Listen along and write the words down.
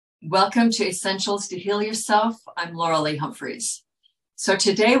Welcome to Essentials to Heal Yourself. I'm Laura Lee Humphreys. So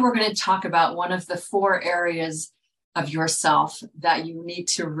today we're going to talk about one of the 4 areas of yourself that you need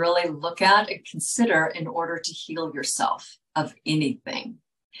to really look at and consider in order to heal yourself of anything.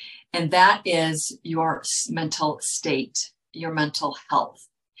 And that is your mental state, your mental health.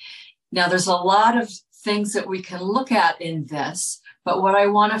 Now, there's a lot of things that we can look at in this, but what I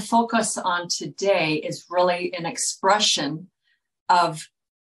want to focus on today is really an expression of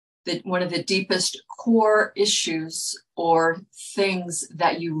one of the deepest core issues or things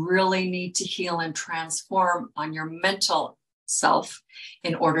that you really need to heal and transform on your mental self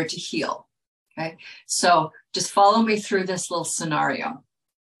in order to heal. Okay, so just follow me through this little scenario.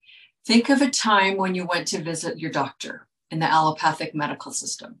 Think of a time when you went to visit your doctor in the allopathic medical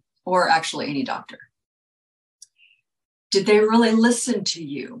system, or actually any doctor. Did they really listen to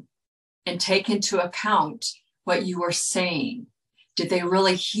you and take into account what you were saying? Did they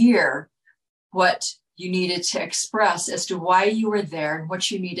really hear what you needed to express as to why you were there and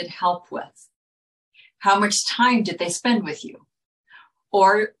what you needed help with? How much time did they spend with you?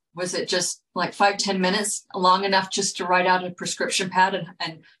 Or was it just like 5-10 minutes, long enough just to write out a prescription pad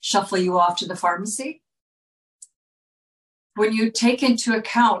and shuffle you off to the pharmacy? When you take into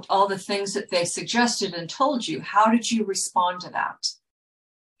account all the things that they suggested and told you, how did you respond to that?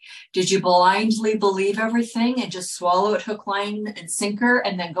 Did you blindly believe everything and just swallow it hook, line, and sinker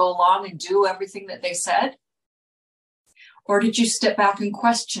and then go along and do everything that they said? Or did you step back and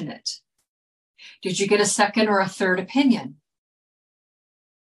question it? Did you get a second or a third opinion?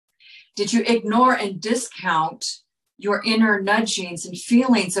 Did you ignore and discount your inner nudgings and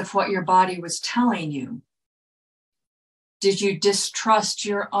feelings of what your body was telling you? Did you distrust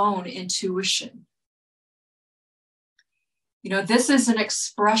your own intuition? You know, this is an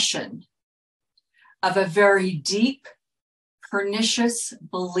expression of a very deep, pernicious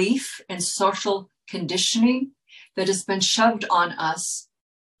belief in social conditioning that has been shoved on us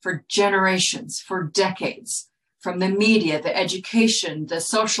for generations, for decades, from the media, the education, the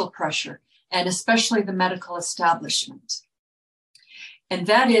social pressure, and especially the medical establishment. And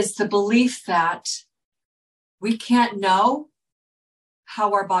that is the belief that we can't know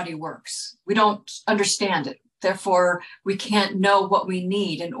how our body works. We don't understand it. Therefore, we can't know what we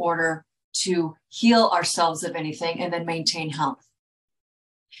need in order to heal ourselves of anything and then maintain health.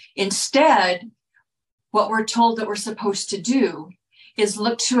 Instead, what we're told that we're supposed to do is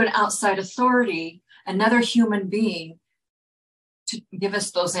look to an outside authority, another human being, to give us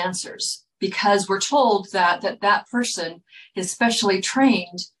those answers, because we're told that person is specially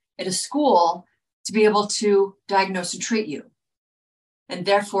trained at a school to be able to diagnose and treat you. And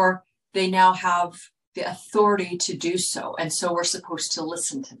therefore, they now have the authority to do so. And so we're supposed to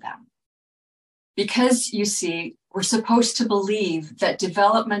listen to them. Because, you see, we're supposed to believe that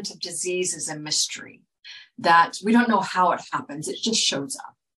development of disease is a mystery, that we don't know how it happens, it just shows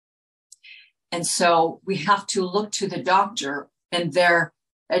up. And so we have to look to the doctor and their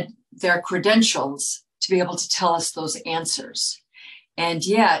credentials to be able to tell us those answers. And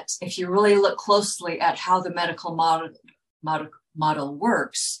yet, if you really look closely at how the medical model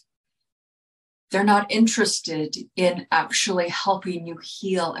works, they're not interested in actually helping you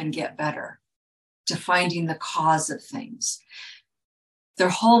heal and get better, to finding the cause of things. Their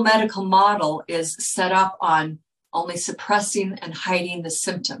whole medical model is set up on only suppressing and hiding the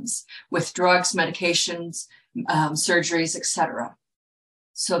symptoms with drugs, medications, surgeries, etc.,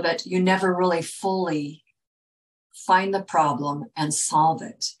 so that you never really fully find the problem and solve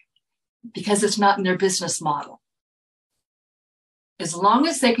it, because it's not in their business model. As long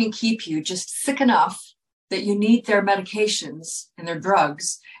as they can keep you just sick enough that you need their medications and their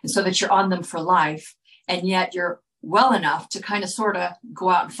drugs, and so that you're on them for life, and yet you're well enough to kind of sort of go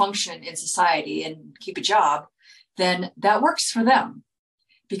out and function in society and keep a job, then that works for them,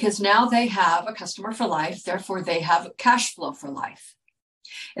 because now they have a customer for life, therefore they have cash flow for life.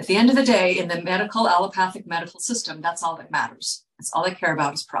 At the end of the day, in the allopathic medical system, that's all that matters. That's all they care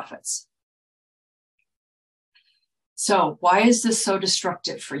about is profits. So why is this so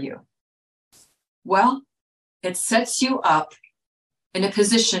destructive for you? Well, it sets you up in a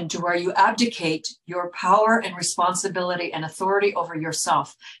position to where you abdicate your power and responsibility and authority over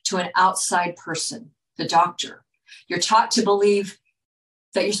yourself to an outside person, the doctor. You're taught to believe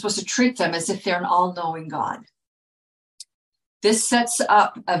that you're supposed to treat them as if they're an all-knowing God. This sets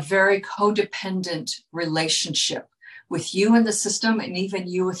up a very codependent relationship with you and the system, and even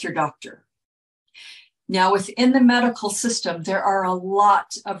you with your doctor. Now, within the medical system, there are a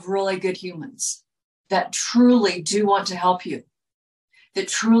lot of really good humans that truly do want to help you, that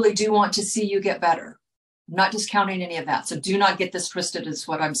truly do want to see you get better. I'm not discounting any of that. So do not get this twisted is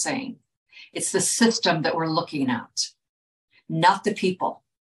what I'm saying. It's the system that we're looking at, not the people.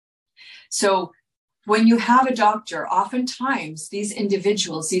 So when you have a doctor, oftentimes these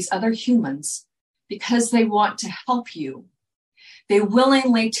individuals, these other humans, because they want to help you, they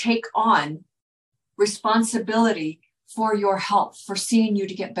willingly take on responsibility for your health, for seeing you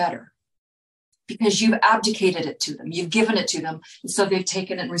to get better, because you've abdicated it to them. You've given it to them. And so they've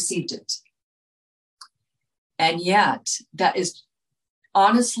taken it and received it. And yet that is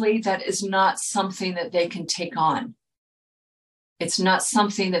not something that they can take on. It's not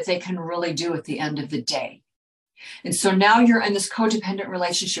something that they can really do at the end of the day. And so now you're in this codependent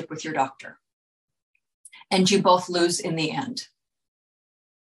relationship with your doctor, and you both lose in the end.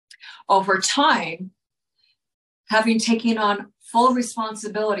 Over time, having taken on full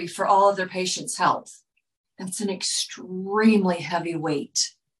responsibility for all of their patients' health, that's an extremely heavy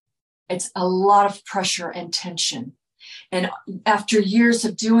weight. It's a lot of pressure and tension. And after years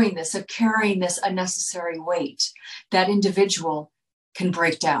of doing this, of carrying this unnecessary weight, that individual can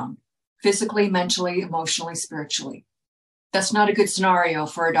break down physically, mentally, emotionally, spiritually. That's not a good scenario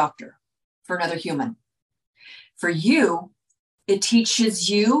for a doctor, for another human. For you, it teaches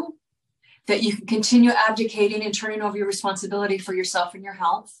you that you can continue abdicating and turning over your responsibility for yourself and your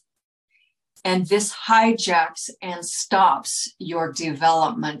health. And this hijacks and stops your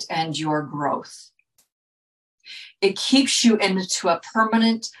development and your growth. It keeps you into a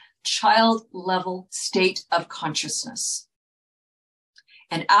permanent child level state of consciousness.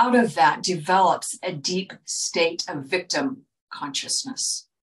 And out of that develops a deep state of victim consciousness.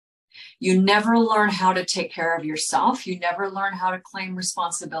 You never learn how to take care of yourself. You never learn how to claim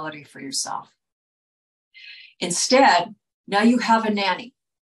responsibility for yourself. Instead, now you have a nanny,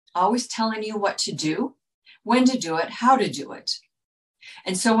 always telling you what to do, when to do it, how to do it.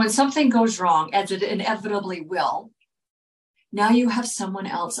 And so when something goes wrong, as it inevitably will, now you have someone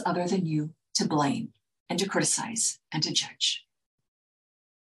else other than you to blame and to criticize and to judge.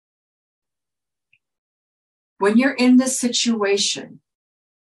 When you're in this situation,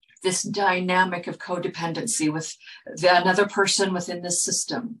 this dynamic of codependency with another person within this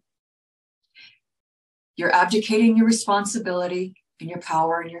system, you're abdicating your responsibility and your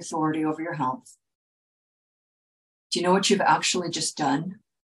power and your authority over your health. Do you know what you've actually just done?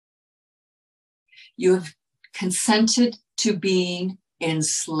 You have consented to being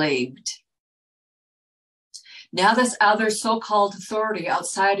enslaved. Now this other so-called authority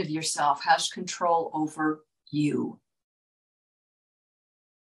outside of yourself has control over you.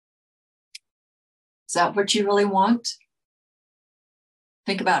 Is that what you really want?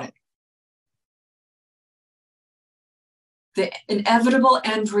 Think about it. The inevitable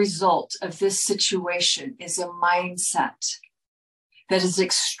end result of this situation is a mindset that is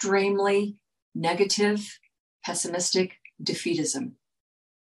extremely negative, pessimistic, defeatism.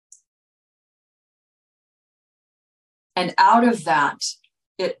 And out of that,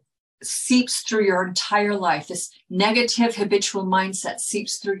 it seeps through your entire life. This negative habitual mindset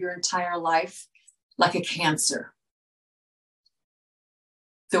seeps through your entire life like a cancer.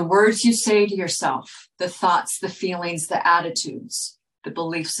 The words you say to yourself, the thoughts, the feelings, the attitudes, the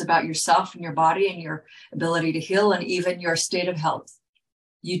beliefs about yourself and your body and your ability to heal and even your state of health.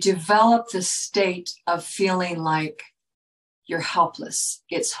 You develop this state of feeling like you're helpless.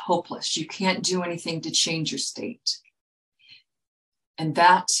 It's hopeless. You can't do anything to change your state. And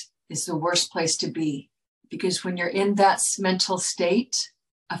that is the worst place to be, because when you're in that mental state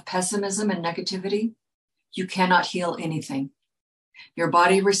of pessimism and negativity, you cannot heal anything. Your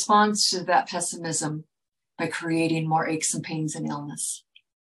body responds to that pessimism by creating more aches and pains and illness.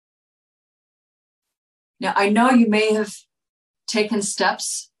 Now, I know you may have taken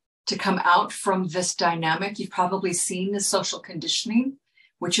steps to come out from this dynamic. You've probably seen the social conditioning,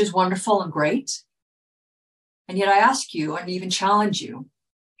 which is wonderful and great. And yet I ask you and even challenge you,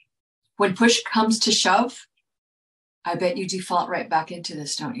 when push comes to shove, I bet you default right back into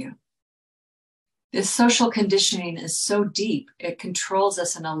this, don't you? This social conditioning is so deep, it controls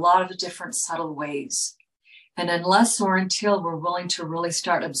us in a lot of different subtle ways. And unless or until we're willing to really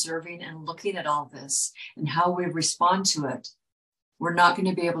start observing and looking at all this and how we respond to it, we're not going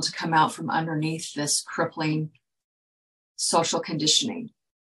to be able to come out from underneath this crippling social conditioning.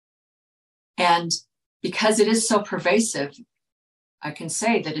 And because it is so pervasive, I can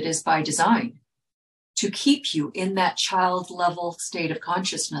say that it is by design to keep you in that child level state of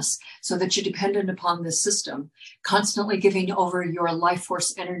consciousness so that you're dependent upon this system, constantly giving over your life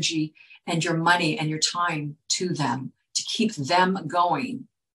force energy and your money and your time to them to keep them going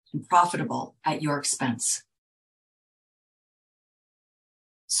and profitable at your expense.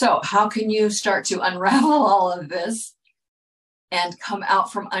 So how can you start to unravel all of this and come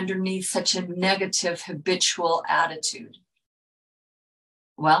out from underneath such a negative habitual attitude?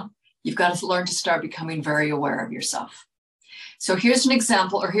 Well, you've got to learn to start becoming very aware of yourself. So here's an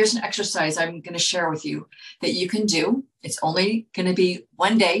example, or here's an exercise I'm going to share with you that you can do. It's only going to be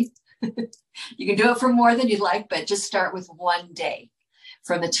one day. You can do it for more than you'd like, but just start with one day.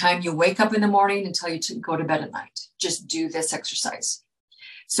 From the time you wake up in the morning until you go to bed at night, just do this exercise.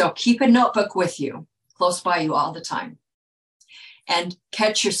 So keep a notebook with you, close by you all the time. And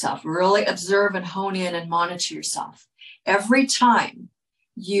catch yourself, really observe and hone in and monitor yourself. Every time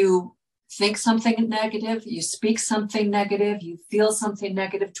you think something negative, you speak something negative, you feel something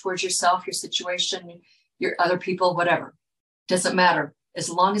negative towards yourself, your situation, your other people, whatever. Doesn't matter. As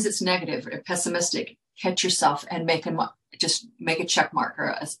long as it's negative or pessimistic, catch yourself and just make a check mark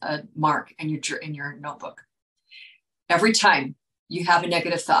or a mark in your notebook. Every time you have a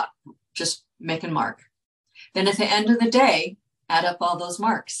negative thought, just make a mark. Then at the end of the day, add up all those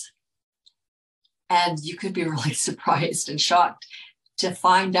marks. And you could be really surprised and shocked to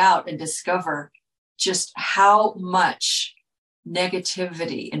find out and discover just how much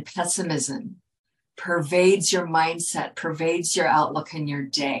negativity and pessimism pervades your mindset, pervades your outlook in your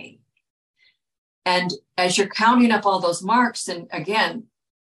day. And as you're counting up all those marks, and again,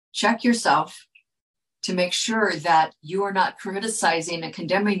 check yourself to make sure that you are not criticizing and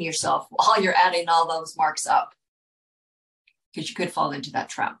condemning yourself while you're adding all those marks up, because you could fall into that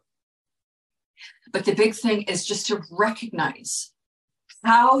trap. But the big thing is just to recognize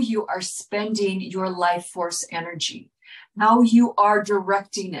how you are spending your life force energy, how you are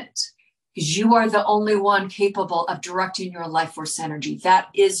directing it, because you are the only one capable of directing your life force energy. That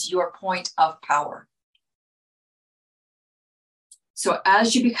is your point of power. So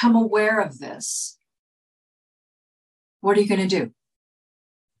as you become aware of this, what are you going to do?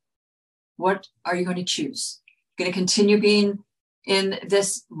 What are you going to choose? Going to continue being in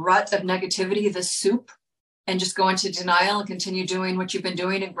this rut of negativity, this soup, and just go into denial and continue doing what you've been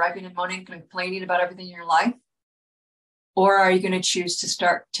doing and griping and moaning and complaining about everything in your life? Or are you going to choose to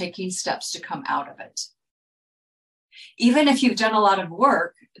start taking steps to come out of it? Even if you've done a lot of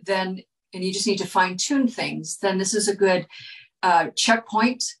work, then, and you just need to fine tune things, then this is a good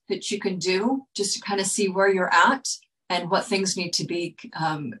checkpoint that you can do just to kind of see where you're at and what things need to be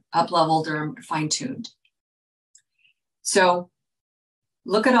up-leveled or fine-tuned. So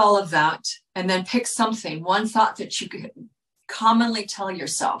look at all of that and then pick something, one thought that you could commonly tell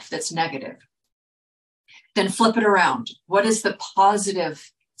yourself that's negative. Then flip it around. What is the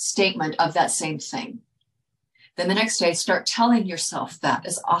positive statement of that same thing? Then the next day, start telling yourself that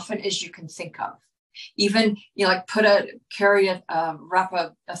as often as you can think of. Even, like wrap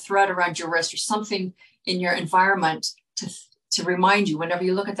a thread around your wrist or something in your environment to remind you whenever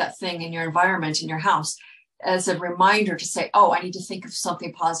you look at that thing in your environment, in your house, as a reminder to say, oh, I need to think of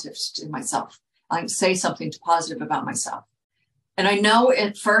something positive to myself. I need to say something positive about myself. And I know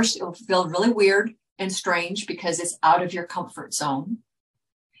at first it will feel really weird and strange because it's out of your comfort zone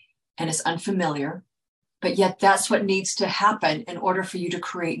and it's unfamiliar, but yet that's what needs to happen in order for you to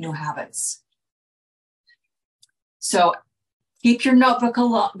create new habits. So keep your notebook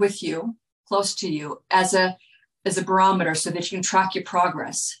with you, close to you, as a barometer so that you can track your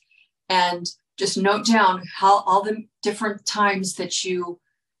progress. And just note down how all the different times that you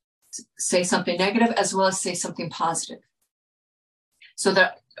say something negative as well as say something positive. So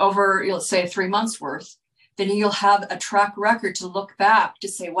that over, let's say 3 months worth, then you'll have a track record to look back to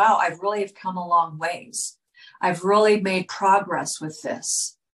say, wow, I really have come a long ways. I've really made progress with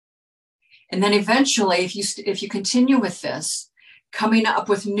this. And then eventually, if you continue with this, coming up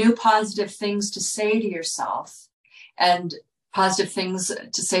with new positive things to say to yourself and positive things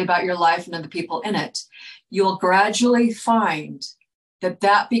to say about your life and other people in it, you'll gradually find that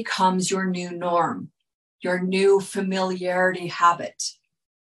that becomes your new norm, your new familiarity habit.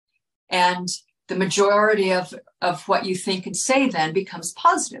 And the majority of what you think and say then becomes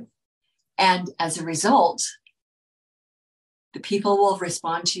positive. And as a result, the people will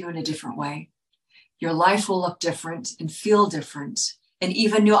respond to you in a different way. Your life will look different and feel different. And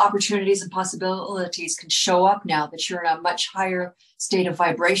even new opportunities and possibilities can show up now that you're in a much higher state of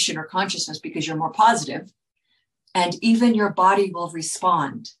vibration or consciousness because you're more positive. And even your body will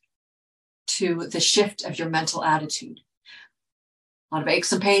respond to the shift of your mental attitude. A lot of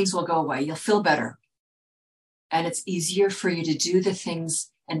aches and pains will go away. You'll feel better. And it's easier for you to do the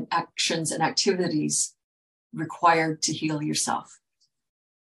things and actions and activities required to heal yourself.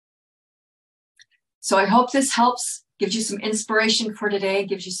 So I hope this helps, gives you some inspiration for today,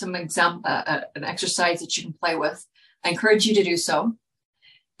 gives you some an exercise that you can play with. I encourage you to do so.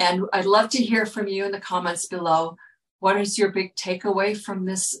 And I'd love to hear from you in the comments below. What is your big takeaway from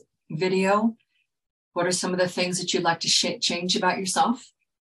this video? What are some of the things that you'd like to change about yourself?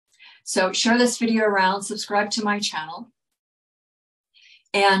 So share this video around, subscribe to my channel.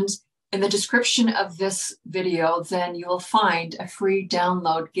 And in the description of this video, then you will find a free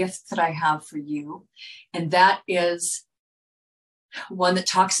download gift that I have for you. And that is one that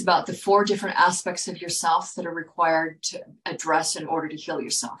talks about the 4 different aspects of yourself that are required to address in order to heal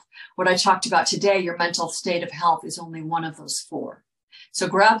yourself. What I talked about today, your mental state of health, is only one of those 4. So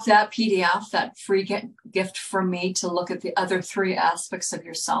grab that PDF, that free gift from me to look at the other 3 aspects of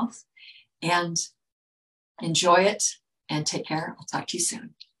yourself, and enjoy it and take care. I'll talk to you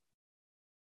soon.